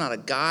 Jesus is not a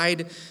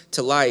guide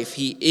to life.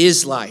 He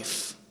is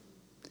life.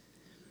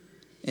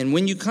 And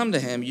when you come to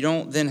him, you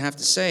don't then have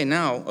to say,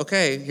 now,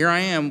 okay, here I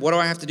am. What do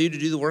I have to do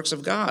the works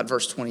of God?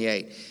 Verse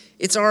 28.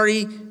 It's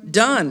already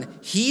done.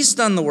 He's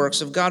done the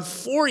works of God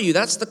for you.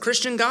 That's the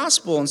Christian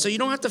gospel. And so you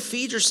don't have to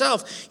feed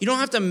yourself. You don't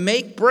have to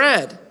make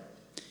bread.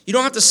 You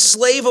don't have to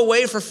slave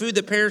away for food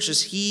that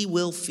perishes. He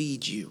will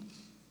feed you.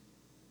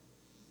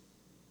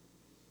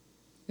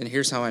 And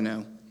here's how I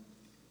know.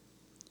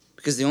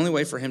 Because the only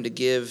way for him to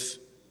give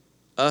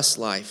us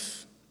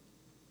life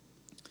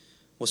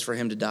was for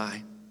him to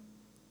die.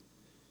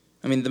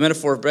 I mean, the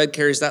metaphor of bread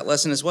carries that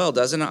lesson as well,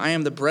 doesn't it? I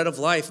am the bread of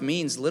life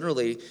means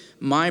literally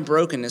my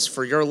brokenness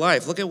for your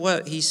life. Look at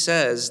what he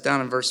says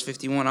down in verse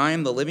 51. I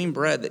am the living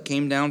bread that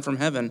came down from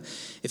heaven.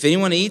 If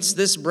anyone eats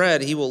this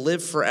bread, he will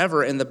live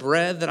forever. And the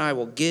bread that I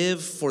will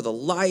give for the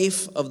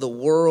life of the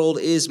world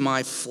is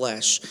my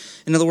flesh.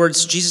 In other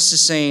words, Jesus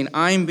is saying,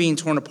 I'm being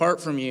torn apart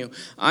from you.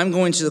 I'm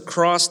going to the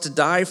cross to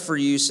die for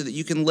you so that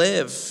you can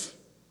live.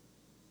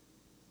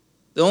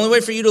 The only way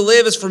for you to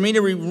live is for me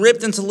to be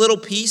ripped into little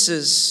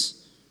pieces.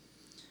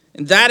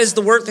 And that is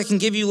the work that can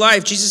give you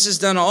life. Jesus has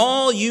done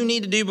all you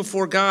need to do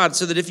before God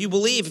so that if you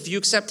believe, if you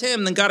accept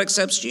him, then God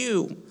accepts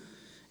you.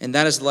 And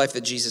that is the life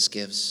that Jesus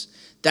gives.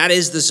 That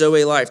is the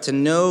Zoe life, to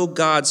know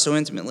God so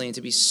intimately and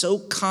to be so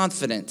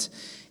confident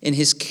in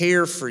his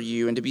care for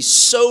you and to be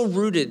so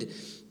rooted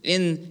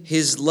in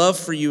his love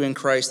for you in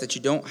Christ that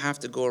you don't have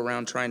to go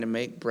around trying to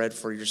make bread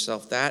for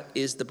yourself. That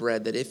is the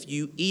bread that if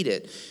you eat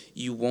it,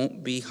 you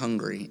won't be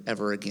hungry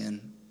ever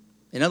again.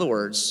 In other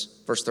words,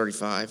 verse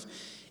 35,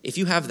 if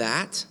you have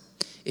that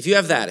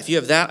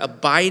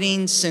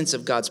abiding sense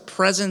of God's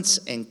presence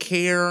and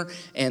care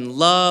and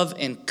love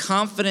and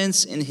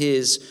confidence in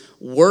his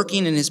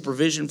working and his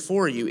provision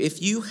for you,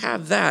 if you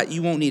have that,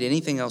 you won't need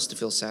anything else to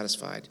feel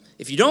satisfied.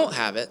 If you don't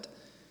have it,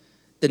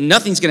 then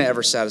nothing's going to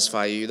ever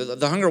satisfy you.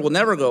 The hunger will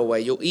never go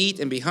away. You'll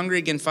eat and be hungry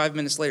again 5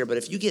 minutes later. But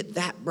if you get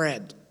that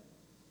bread,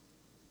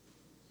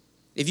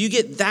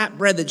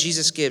 that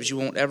Jesus gives, you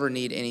won't ever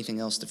need anything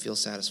else to feel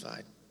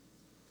satisfied.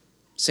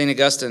 St.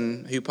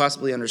 Augustine, who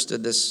possibly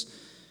understood this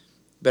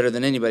better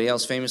than anybody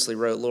else, famously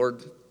wrote,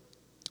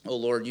 O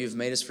Lord, you've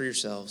made us for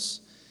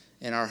yourselves,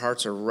 and our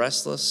hearts are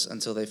restless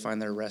until they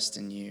find their rest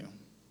in you.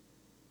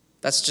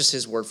 That's just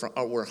his word for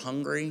we're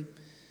hungry,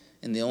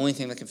 and the only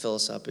thing that can fill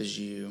us up is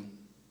you.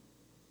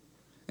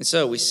 And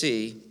so we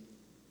see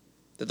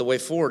that the way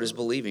forward is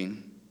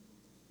believing.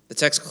 The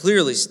text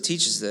clearly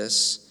teaches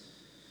this.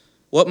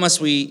 What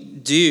must we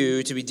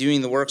do to be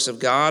doing the works of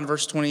God?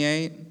 Verse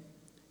 28.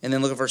 And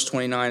then look at verse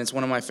 29. It's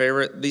one of my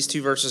favorite. These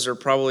two verses are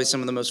probably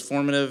some of the most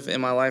formative in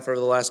my life over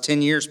the last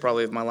 10 years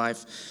probably of my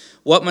life.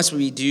 What must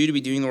we do to be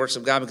doing the works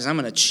of God? Because I'm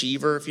an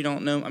achiever, if you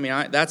don't know. I mean,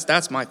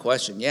 that's my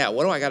question. Yeah,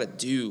 what do I got to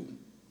do?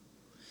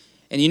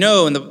 And you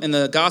know, in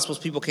the Gospels,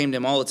 people came to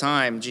him all the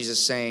time,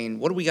 Jesus saying,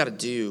 what do we got to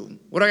do?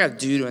 What do I got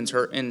to do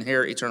to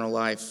inherit eternal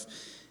life?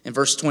 And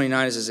verse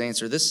 29 is his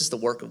answer. This is the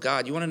work of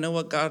God. You want to know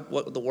what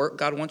the work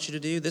God wants you to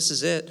do? This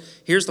is it.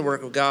 Here's the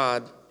work of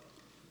God.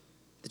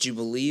 That you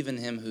believe in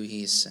him who he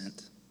has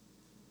sent.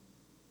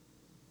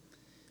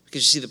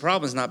 Because you see, the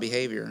problem is not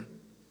behavior.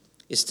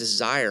 It's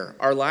desire.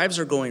 Our lives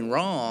are going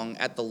wrong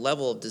at the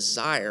level of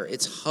desire.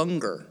 It's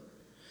hunger.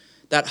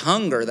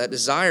 That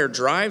desire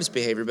drives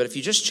behavior. But if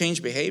you just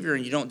change behavior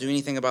and you don't do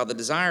anything about the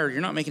desire,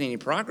 you're not making any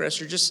progress.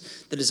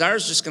 The desire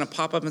is just going to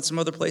pop up in some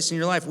other place in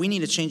your life. We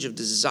need a change of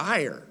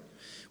desire.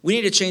 We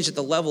need to change at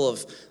the level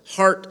of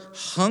heart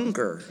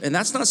hunger. And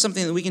that's not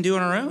something that we can do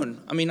on our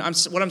own. I mean,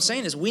 what I'm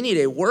saying is we need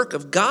a work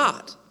of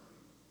God.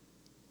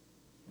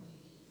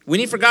 We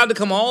need for God to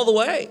come all the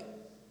way.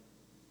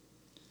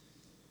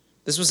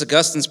 This was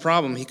Augustine's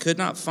problem. He could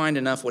not find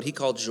enough what he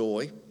called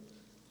joy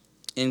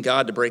in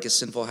God to break his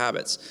sinful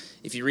habits.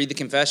 If you read the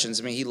Confessions,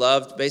 I mean, he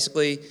loved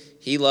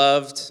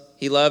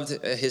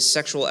his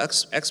sexual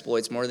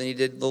exploits more than he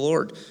did the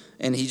Lord.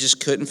 And he just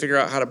couldn't figure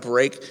out how to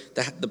break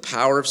the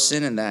power of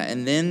sin in that.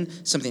 And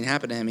then something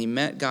happened to him. He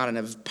met God in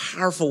a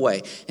powerful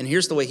way. And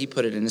here's the way he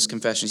put it in his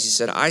Confessions. He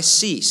said, I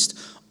ceased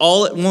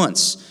all at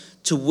once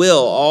to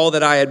will all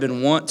that I had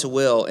been wont to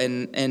will,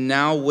 and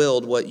now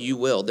willed what you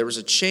willed. There was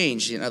a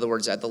change, in other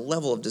words, at the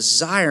level of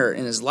desire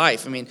in his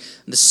life. I mean,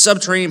 the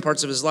subterranean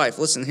parts of his life.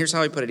 Listen, here's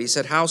how he put it. He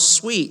said, how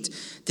sweet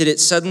did it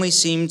suddenly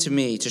seem to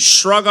me to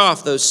shrug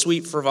off those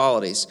sweet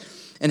frivolities,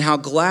 and how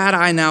glad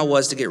I now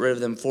was to get rid of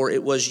them, for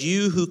it was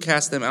you who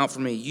cast them out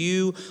for me.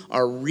 You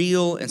are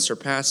real and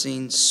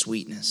surpassing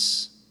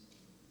sweetness.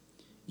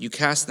 You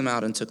cast them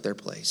out and took their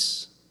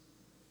place.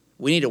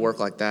 We need to work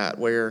like that,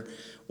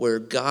 where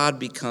God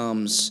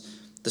becomes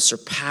the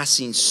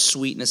surpassing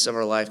sweetness of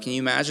our life. Can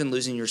you imagine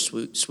losing your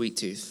sweet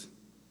tooth?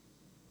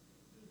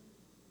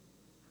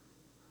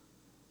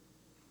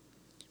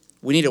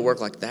 We need to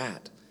work like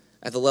that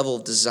at the level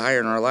of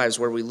desire in our lives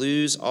where we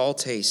lose all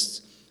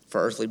taste for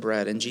earthly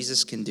bread, and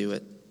Jesus can do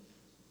it.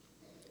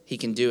 He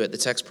can do it. The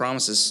text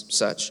promises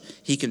such.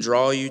 He can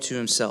draw you to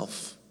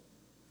himself.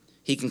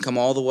 He can come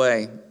all the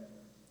way.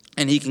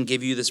 And he can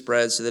give you this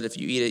bread so that if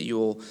you eat it, you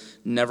will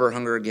never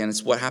hunger again.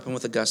 It's what happened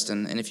with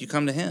Augustine. And if you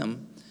come to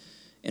him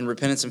in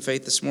repentance and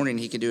faith this morning,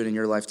 he can do it in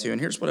your life too. And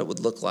here's what it would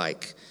look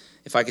like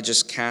if I could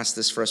just cast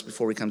this for us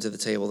before we come to the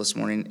table this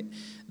morning,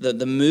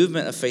 the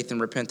movement of faith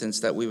and repentance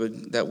that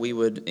we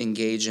would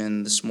engage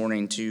in this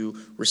morning to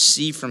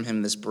receive from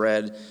him this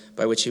bread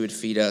by which he would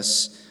feed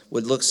us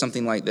would look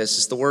something like this.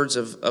 It's the words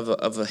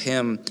of a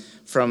hymn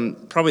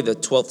from probably the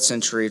 12th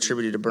century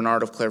attributed to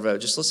Bernard of Clairvaux.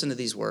 Just listen to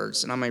these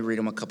words, and I may read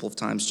them a couple of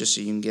times just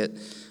so you can get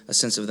a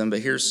sense of them. But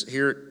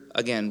here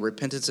again,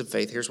 repentance and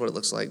faith. Here's what it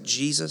looks like.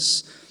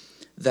 Jesus,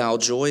 thou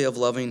joy of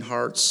loving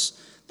hearts,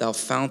 thou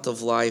fount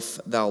of life,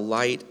 thou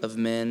light of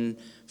men,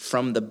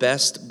 from the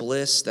best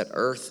bliss that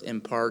earth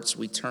imparts,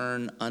 we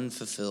turn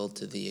unfulfilled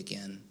to thee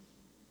again.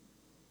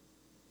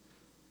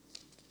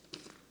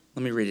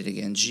 Let me read it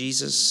again.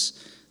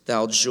 Jesus,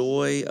 thou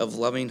joy of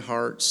loving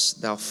hearts,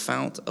 thou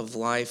fount of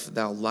life,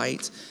 thou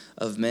light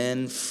of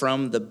men,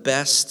 from the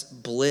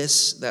best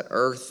bliss that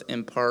earth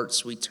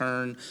imparts, we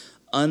turn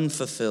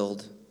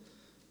unfulfilled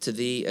to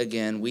thee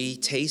again. We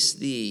taste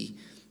thee,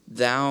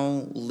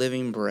 thou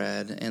living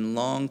bread, and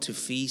long to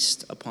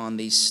feast upon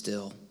thee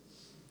still.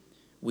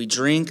 We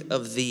drink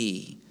of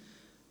thee,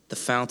 the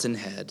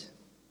fountainhead,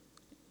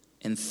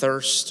 and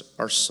thirst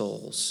our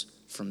souls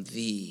from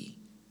thee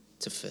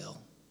to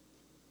fill.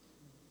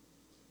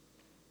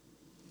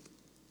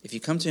 If you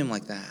come to him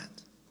like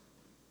that,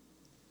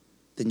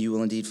 then you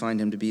will indeed find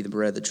him to be the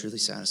bread that truly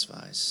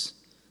satisfies,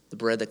 the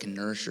bread that can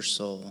nourish your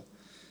soul,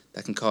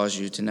 that can cause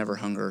you to never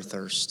hunger or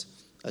thirst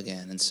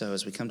again. And so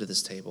as we come to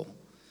this table,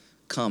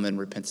 come in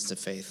repentance of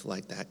faith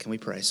like that. Can we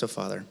pray? So,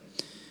 Father,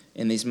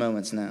 in these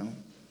moments now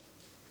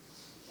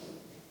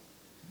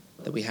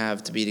that we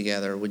have to be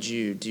together, would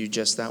you do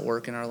just that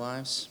work in our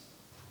lives?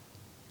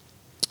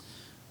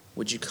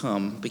 Would you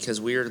come? Because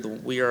we are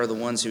the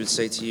ones who would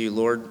say to you,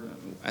 Lord,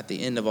 at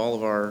the end of all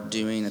of our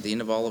doing, at the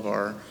end of all of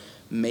our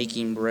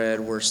making bread,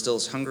 we're still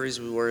as hungry as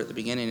we were at the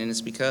beginning, and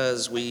it's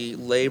because we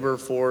labor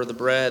for the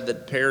bread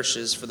that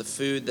perishes, for the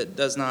food that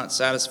does not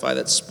satisfy,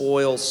 that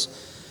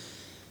spoils,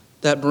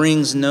 that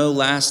brings no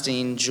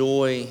lasting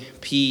joy,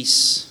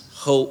 peace,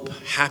 hope,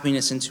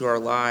 happiness into our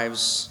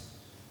lives.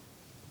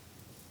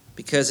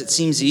 Because it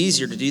seems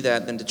easier to do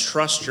that than to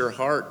trust your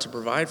heart to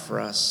provide for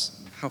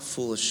us. How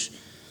foolish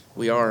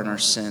we are in our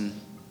sin.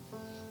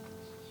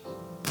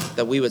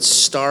 That we would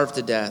starve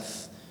to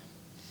death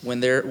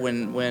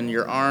when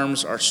your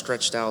arms are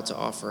stretched out to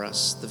offer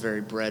us the very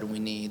bread we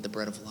need, the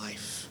bread of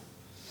life,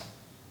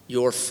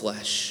 your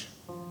flesh.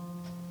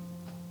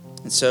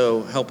 And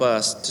so help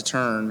us to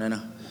turn in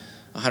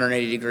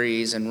 180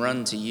 degrees and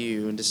run to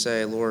you and to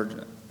say,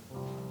 Lord,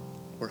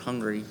 we're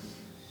hungry.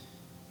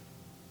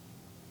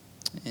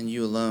 And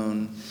you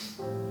alone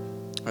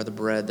are the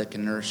bread that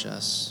can nourish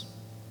us.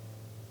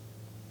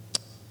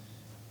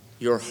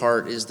 Your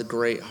heart is the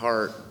great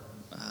heart,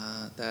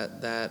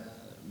 that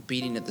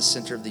beating at the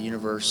center of the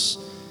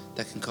universe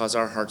that can cause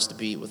our hearts to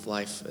beat with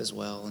life as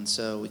well. And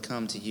so we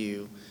come to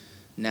you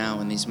now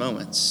in these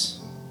moments.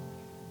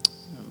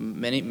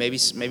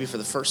 Maybe for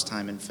the first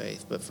time in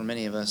faith, but for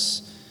many of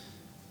us,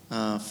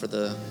 for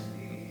the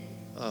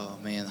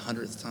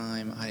 100th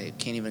time, I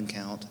can't even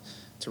count,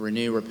 to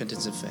renew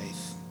repentance of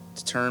faith,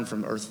 to turn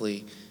from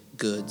earthly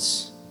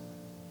goods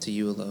to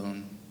you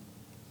alone.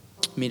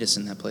 Meet us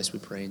in that place, we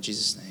pray. In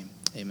Jesus' name,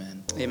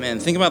 amen. Amen.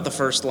 Think about the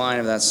first line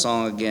of that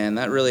song again.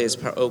 That really is,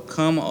 oh,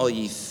 come all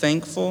ye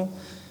thankful.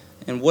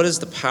 And what is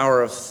the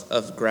power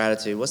of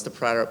gratitude? What's the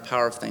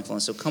power of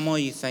thankfulness? So come all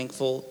ye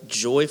thankful,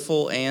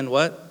 joyful, and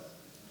what?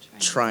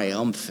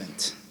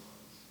 Triumphant.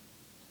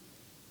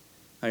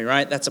 All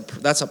right,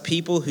 that's a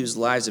people whose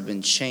lives have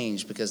been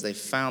changed because they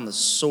found the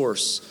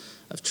source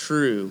of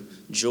true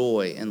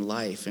joy and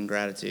life and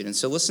gratitude. And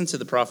so listen to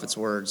the prophet's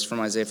words from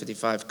Isaiah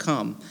 55.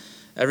 Come,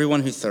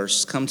 everyone who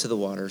thirsts, come to the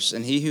waters.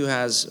 And he who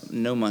has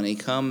no money,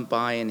 come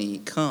buy and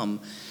eat. Come,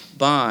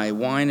 buy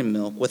wine and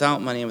milk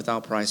without money and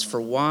without price.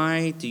 For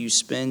why do you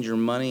spend your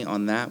money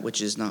on that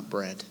which is not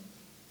bread?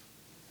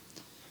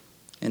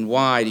 And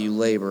why do you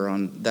labor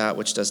on that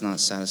which does not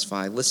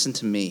satisfy? Listen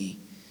to me.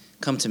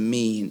 Come to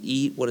me and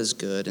eat what is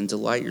good and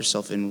delight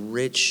yourself in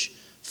rich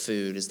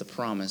food, is the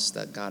promise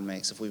that God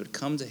makes. If we would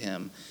come to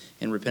him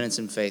in repentance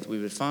and faith, we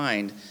would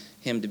find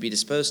him to be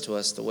disposed to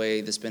us the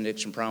way this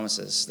benediction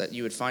promises, that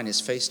you would find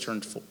his face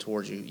turned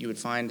towards you. You would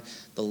find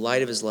the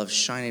light of his love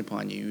shining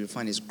upon you. You would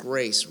find his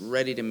grace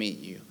ready to meet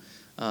you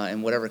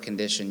in whatever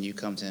condition you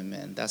come to him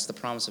in. That's the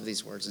promise of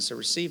these words. And so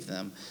receive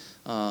them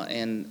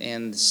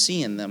and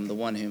see in them the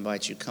one who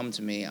invites you. Come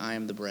to me. I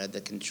am the bread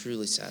that can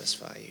truly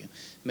satisfy you.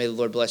 May the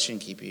Lord bless you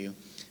and keep you.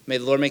 May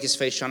the Lord make his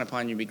face shine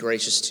upon you and be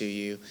gracious to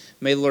you.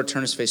 May the Lord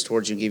turn his face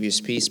towards you and give you his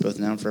peace both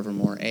now and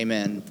forevermore.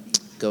 Amen.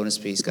 Go in his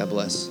peace. God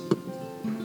bless.